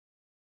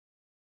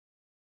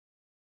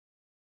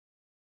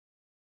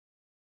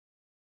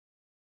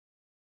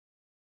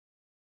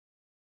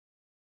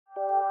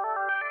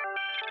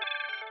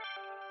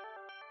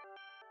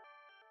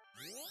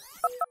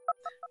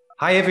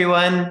Hi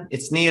everyone,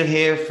 it's Neil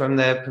here from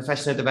the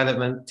professional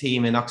development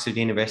team in Oxford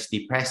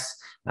University Press,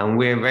 and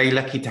we're very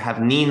lucky to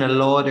have Nina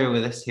Lauder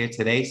with us here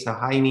today. So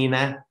hi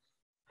Nina.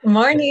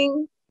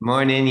 Morning.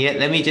 Morning. Yeah,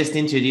 let me just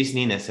introduce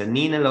Nina. So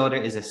Nina Lauder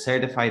is a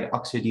certified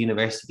Oxford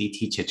University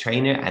teacher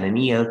trainer and an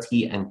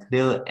ELT and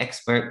CLIL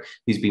expert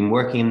who's been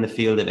working in the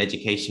field of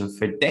education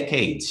for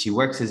decades. She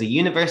works as a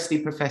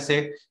university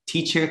professor,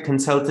 teacher,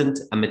 consultant,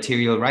 and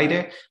material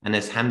writer, and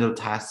has handled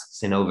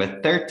tasks in over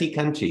 30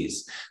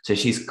 countries. So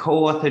she's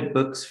co-authored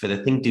books for the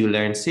Think, Do,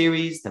 Learn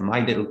series, the My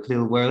Little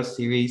CLIL World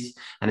series,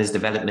 and has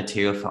developed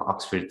material for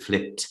Oxford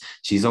Flipped.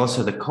 She's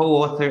also the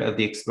co-author of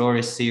the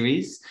Explorers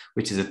series,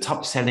 which is a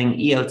top-selling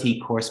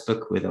ELT course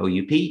book with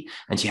OUP,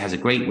 and she has a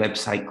great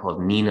website called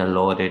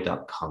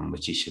ninalauder.com,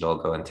 which you should all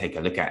go and take a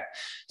look at.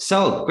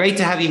 So great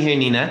to have you here,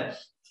 Nina.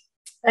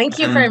 Thank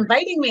you for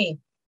inviting me.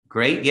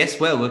 Great. Yes.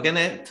 Well, we're going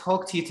to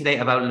talk to you today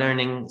about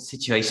learning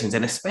situations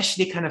and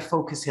especially kind of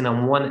focusing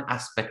on one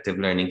aspect of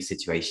learning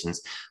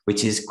situations,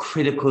 which is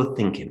critical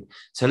thinking.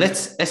 So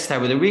let's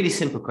start with a really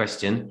simple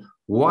question.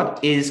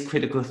 What is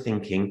critical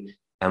thinking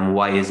and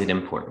why is it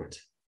important?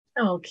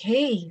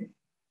 Okay.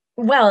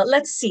 Well,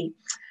 let's see.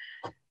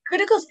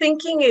 Critical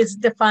thinking is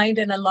defined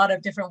in a lot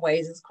of different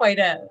ways. It's quite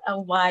a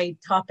wide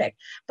topic.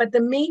 But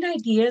the main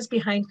ideas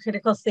behind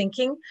critical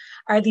thinking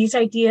are these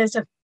ideas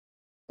of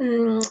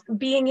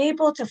being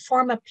able to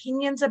form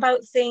opinions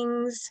about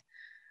things,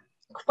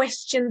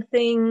 question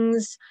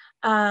things,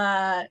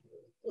 not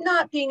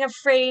being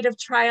afraid of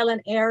trial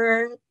and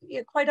error.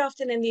 Quite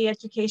often in the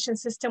education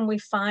system, we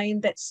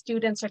find that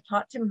students are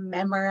taught to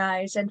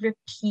memorize and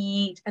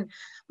repeat and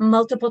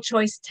multiple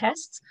choice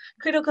tests.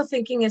 Critical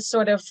thinking is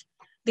sort of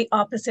the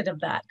opposite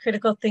of that.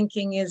 Critical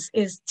thinking is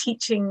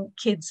teaching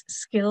kids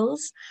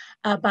skills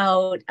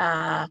about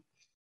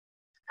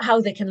how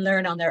they can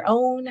learn on their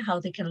own, how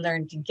they can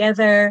learn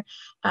together,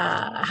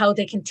 how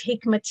they can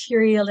take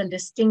material and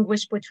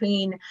distinguish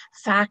between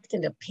fact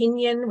and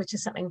opinion, which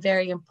is something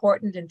very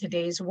important in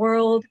today's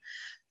world.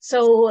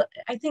 So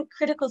I think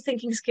critical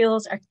thinking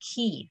skills are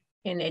key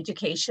in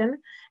education,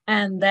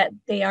 and that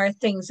they are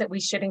things that we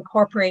should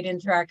incorporate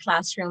into our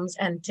classrooms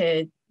and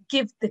to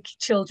give the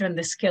children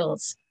the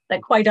skills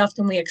that quite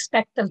often we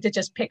expect them to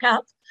just pick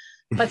up,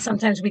 but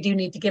sometimes we do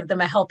need to give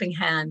them a helping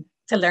hand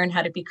to learn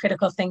how to be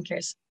critical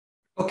thinkers.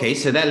 Okay,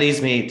 so that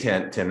leads me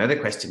to another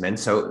question then.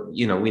 So,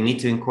 we need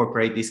to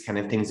incorporate these kind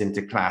of things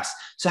into class.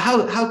 So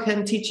how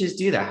can teachers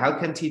do that? How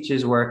can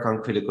teachers work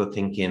on critical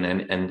thinking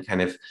and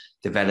kind of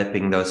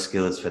developing those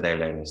skills for their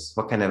learners?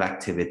 What kind of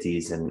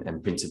activities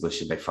and principles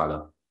should they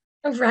follow?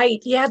 Right.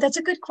 Yeah, that's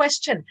a good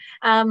question.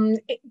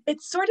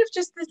 It's sort of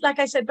just like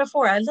I said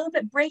before, a little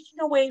bit breaking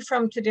away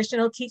from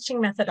traditional teaching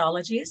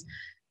methodologies,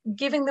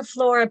 giving the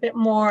floor a bit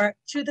more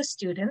to the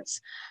students.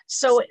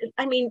 So,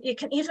 I mean, it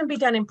can even be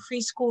done in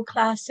preschool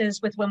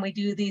classes with when we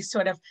do these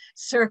sort of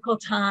circle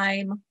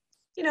time.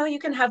 You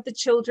can have the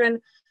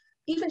children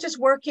even just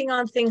working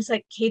on things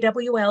like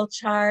KWL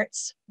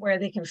charts where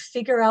they can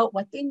figure out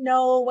what they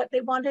know, what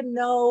they want to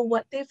know,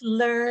 what they've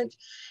learned.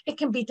 It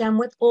can be done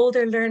with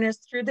older learners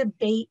through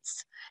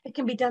debates. It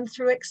can be done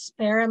through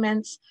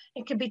experiments.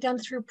 It can be done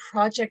through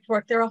project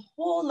work. There are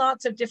whole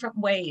lots of different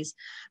ways,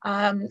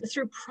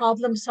 through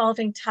problem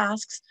solving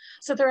tasks.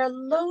 So there are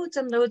loads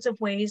and loads of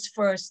ways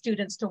for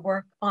students to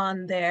work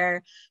on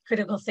their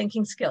critical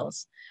thinking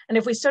skills. And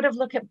if we sort of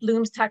look at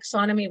Bloom's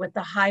taxonomy with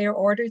the higher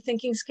order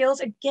thinking skills,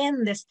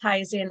 again, this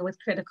ties in with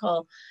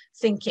critical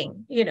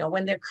thinking,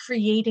 when they're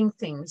creating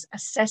things,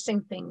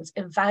 assessing things,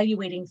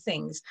 evaluating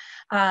things.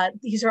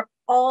 These are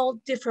all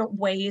different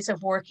ways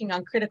of working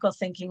on critical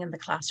thinking in the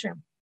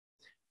classroom.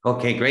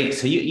 Okay, great.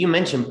 So you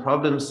mentioned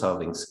problem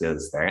solving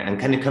skills there and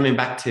kind of coming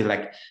back to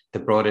like the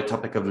broader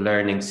topic of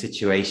learning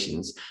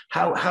situations.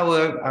 How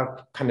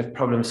are kind of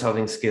problem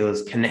solving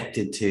skills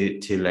connected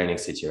to learning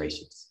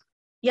situations?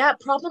 Yeah,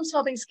 problem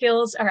solving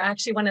skills are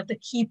actually one of the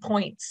key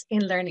points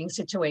in learning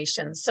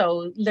situations.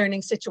 So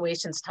learning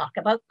situations talk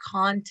about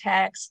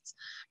contexts,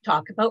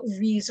 talk about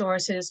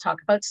resources, talk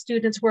about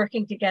students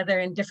working together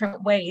in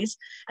different ways.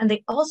 And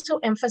they also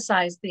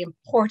emphasize the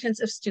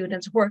importance of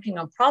students working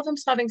on problem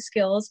solving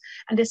skills,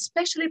 and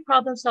especially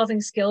problem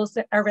solving skills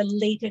that are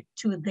related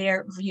to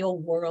their real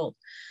world.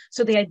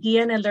 So the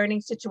idea in a learning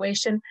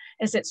situation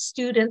is that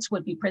students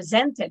would be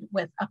presented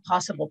with a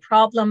possible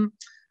problem.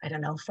 I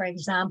don't know, for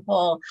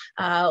example,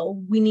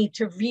 we need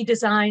to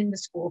redesign the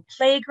school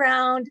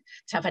playground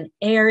to have an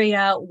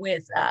area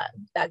with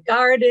a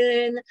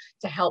garden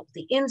to help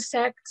the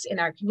insects in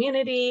our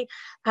community.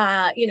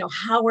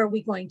 How are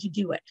we going to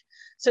do it?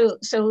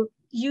 So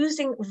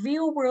using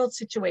real world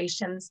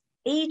situations,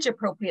 age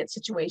appropriate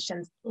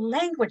situations,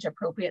 language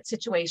appropriate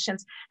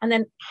situations, and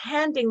then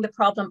handing the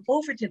problem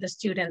over to the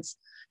students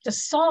to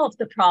solve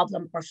the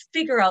problem or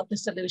figure out the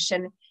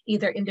solution,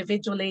 either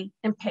individually,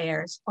 in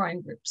pairs, or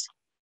in groups.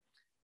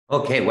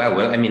 Okay,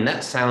 well, I mean,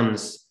 that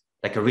sounds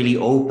like a really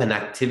open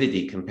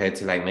activity compared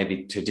to like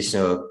maybe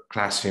traditional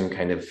classroom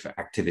kind of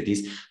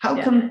activities. How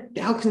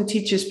Yeah. can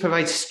teachers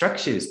provide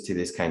structures to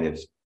this kind of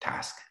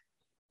task?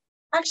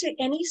 Actually,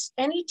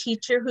 any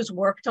teacher who's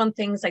worked on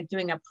things like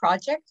doing a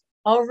project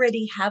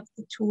already have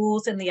the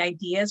tools and the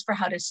ideas for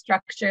how to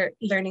structure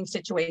learning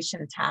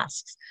situation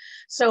tasks.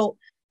 So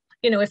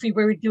if we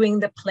were doing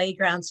the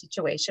playground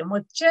situation,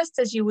 well, just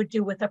as you would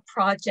do with a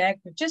project,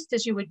 or just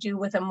as you would do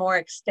with a more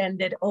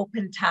extended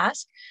open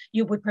task,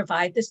 you would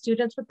provide the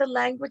students with the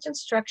language and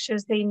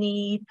structures they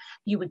need.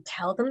 You would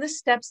tell them the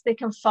steps they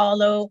can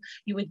follow.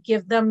 You would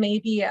give them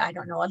maybe, I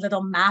don't know, a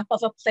little map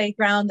of a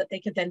playground that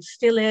they could then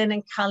fill in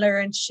and color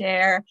and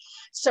share.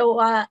 So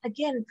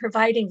again,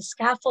 providing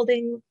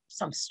scaffolding,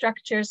 some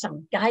structure,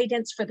 some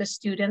guidance for the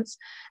students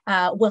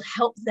will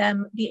help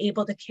them be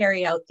able to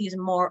carry out these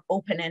more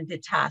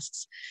open-ended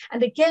tasks.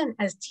 And again,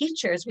 as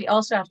teachers, we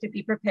also have to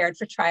be prepared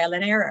for trial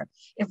and error.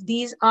 If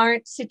these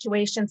aren't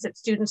situations that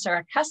students are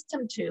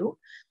accustomed to,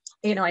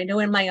 I know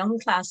in my own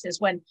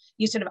classes, when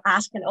you sort of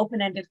ask an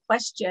open-ended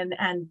question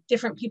and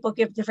different people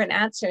give different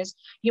answers,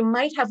 you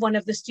might have one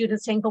of the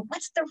students saying, but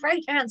what's the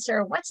right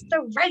answer? What's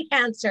the right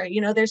answer?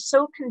 They're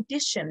so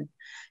conditioned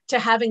to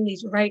having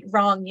these right,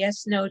 wrong,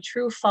 yes, no,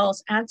 true,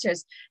 false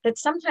answers that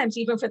sometimes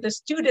even for the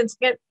students,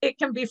 it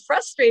can be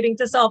frustrating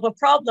to solve a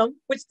problem,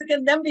 which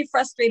can then be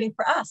frustrating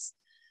for us.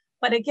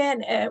 But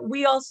again,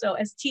 we also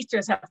as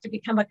teachers have to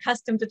become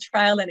accustomed to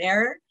trial and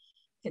error,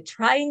 to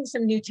trying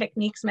some new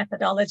techniques,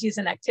 methodologies,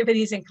 and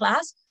activities in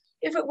class.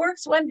 If it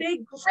works one day,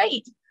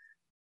 great.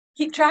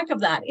 Keep track of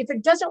that. If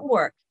it doesn't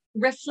work,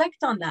 reflect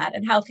on that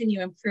and how can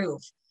you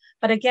improve.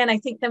 But again, I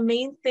think the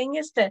main thing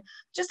is to,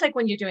 just like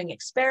when you're doing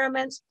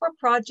experiments or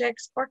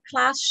projects or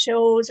class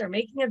shows or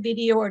making a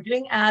video or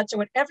doing ads or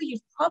whatever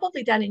you've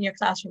probably done in your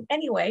classroom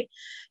anyway,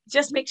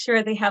 just make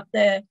sure they have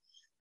the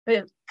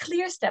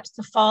clear steps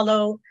to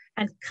follow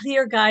and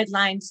clear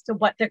guidelines to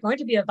what they're going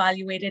to be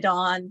evaluated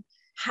on,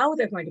 how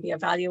they're going to be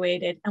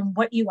evaluated, and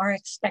what you are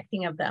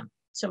expecting of them.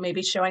 So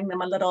maybe showing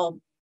them a little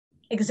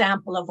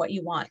example of what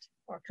you want,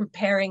 or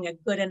comparing a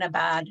good and a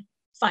bad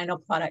final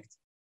product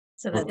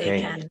so that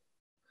they can.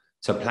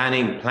 So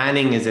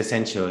planning is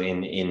essential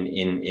in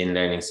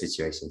learning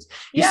situations.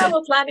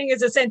 Planning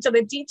is essential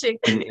in teaching.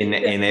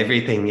 in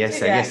everything, yes.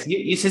 Yeah. I guess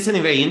you said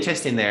something very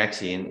interesting there,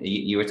 actually. And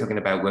you were talking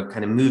about we're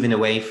kind of moving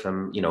away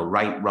from,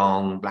 right,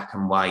 wrong, black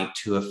and white,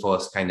 true or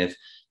false kind of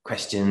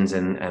questions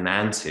and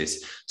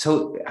answers.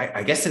 So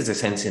I guess there's a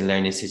sense in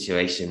learning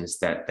situations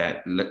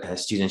that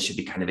students should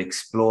be kind of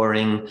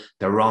exploring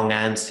the wrong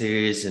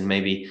answers and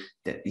maybe,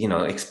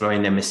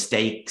 exploring their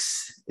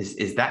mistakes.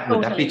 Is that,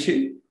 would that be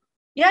true?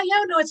 Yeah,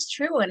 no, it's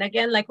true. And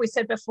again, like we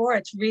said before,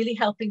 it's really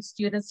helping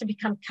students to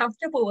become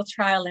comfortable with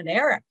trial and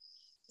error,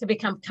 to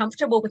become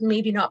comfortable with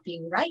maybe not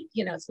being right.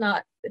 It's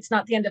not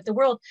the end of the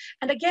world.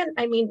 And again,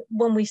 I mean,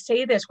 when we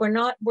say this, we're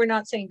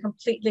not saying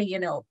completely,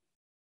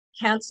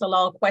 cancel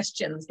all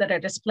questions that are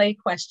display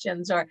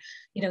questions, or,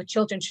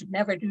 children should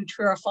never do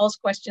true or false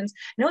questions.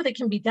 No, they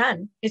can be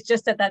done. It's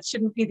just that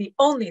shouldn't be the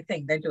only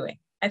thing they're doing.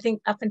 I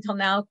think up until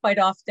now, quite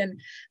often,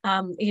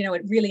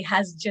 it really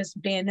has just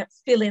been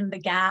fill in the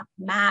gap,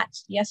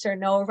 match, yes or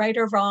no, right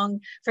or wrong.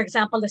 For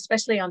example,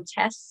 especially on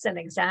tests and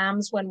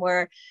exams when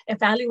we're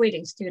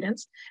evaluating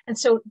students. And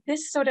so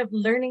this sort of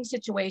learning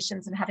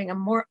situations and having a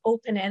more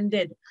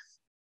open-ended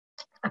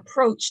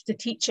approach to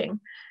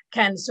teaching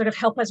can sort of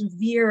help us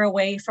veer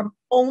away from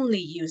only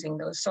using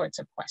those sorts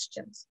of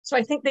questions. So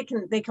I think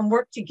they can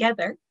work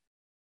together.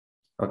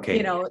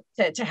 Okay.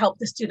 To help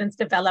the students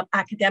develop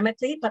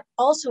academically, but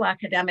also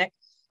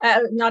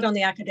not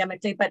only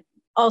academically, but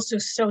also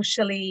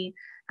socially,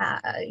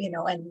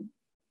 and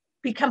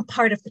become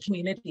part of the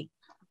community,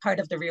 part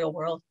of the real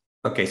world.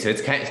 Okay, so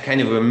it's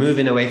kind of we're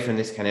moving away from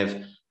this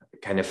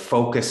kind of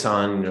focus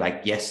on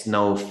like yes,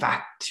 no,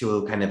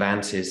 factual kind of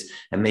answers,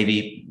 and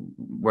maybe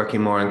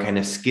working more on kind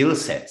of skill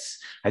sets.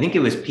 I think it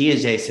was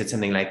Piaget said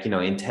something like,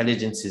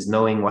 intelligence is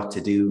knowing what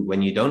to do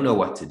when you don't know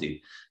what to do.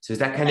 So is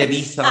that kind of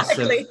ethos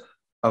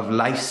of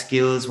life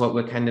skills what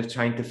we're kind of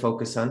trying to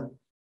focus on?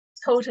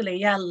 Totally,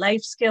 yeah.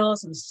 Life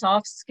skills and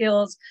soft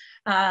skills.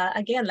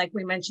 Again, like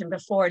we mentioned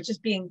before,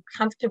 just being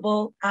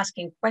comfortable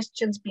asking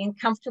questions, being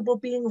comfortable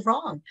being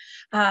wrong,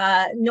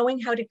 knowing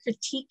how to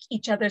critique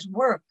each other's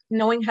work,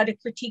 knowing how to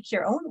critique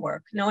your own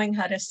work, knowing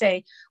how to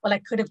say, well, I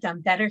could have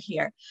done better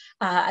here.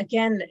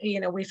 Again,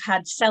 we've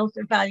had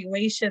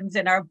self-evaluations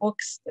in our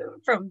books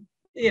from,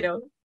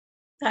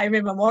 time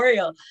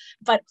immemorial,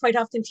 but quite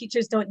often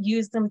teachers don't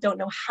use them, don't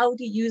know how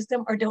to use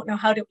them, or don't know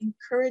how to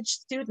encourage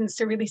students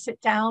to really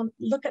sit down,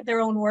 look at their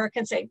own work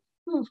and say,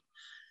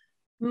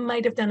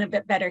 might have done a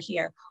bit better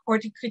here, or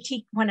to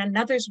critique one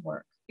another's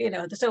work.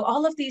 So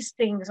all of these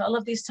things, all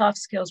of these soft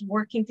skills,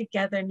 working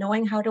together,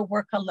 knowing how to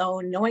work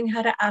alone, knowing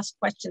how to ask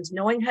questions,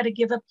 knowing how to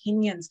give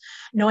opinions,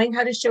 knowing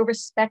how to show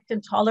respect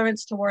and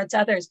tolerance towards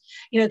others.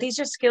 These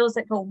are skills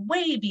that go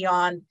way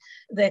beyond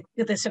the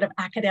sort of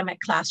academic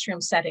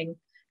classroom setting,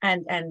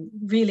 and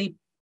really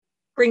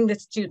bring the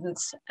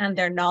students and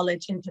their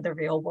knowledge into the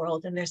real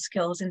world and their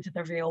skills into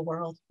the real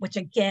world, which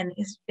again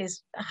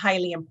is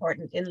highly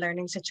important in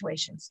learning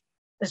situations,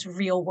 this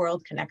real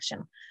world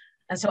connection.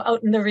 And so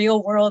out in the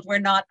real world, we're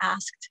not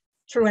asked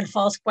true and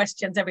false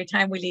questions every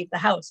time we leave the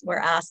house. We're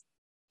asked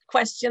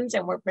questions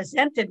and we're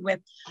presented with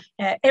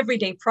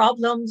everyday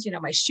problems, you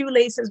know, my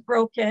shoelace is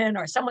broken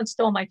or someone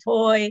stole my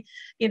toy,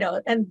 you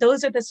know, and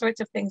those are the sorts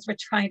of things we're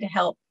trying to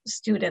help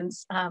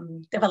students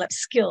develop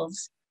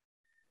skills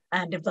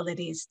and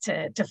abilities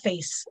to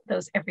face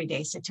those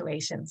everyday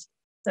situations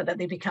so that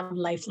they become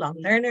lifelong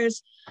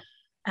learners,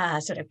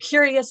 sort of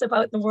curious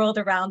about the world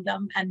around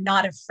them and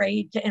not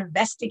afraid to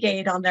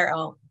investigate on their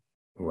own.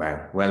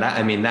 Wow. Well,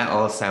 that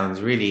all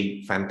sounds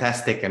really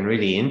fantastic and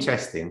really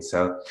interesting.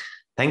 So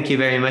thank you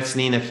very much,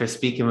 Nina, for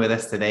speaking with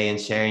us today and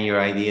sharing your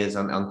ideas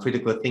on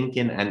critical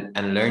thinking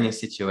and learning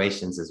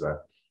situations as well.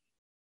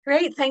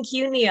 Great. Thank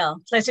you,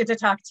 Neil. Pleasure to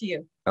talk to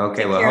you.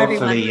 Okay. Well,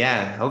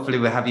 hopefully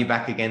we'll have you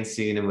back again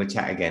soon and we'll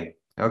chat again.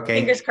 Okay.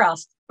 Fingers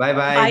crossed.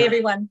 Bye-bye. Bye,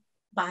 everyone.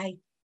 Bye.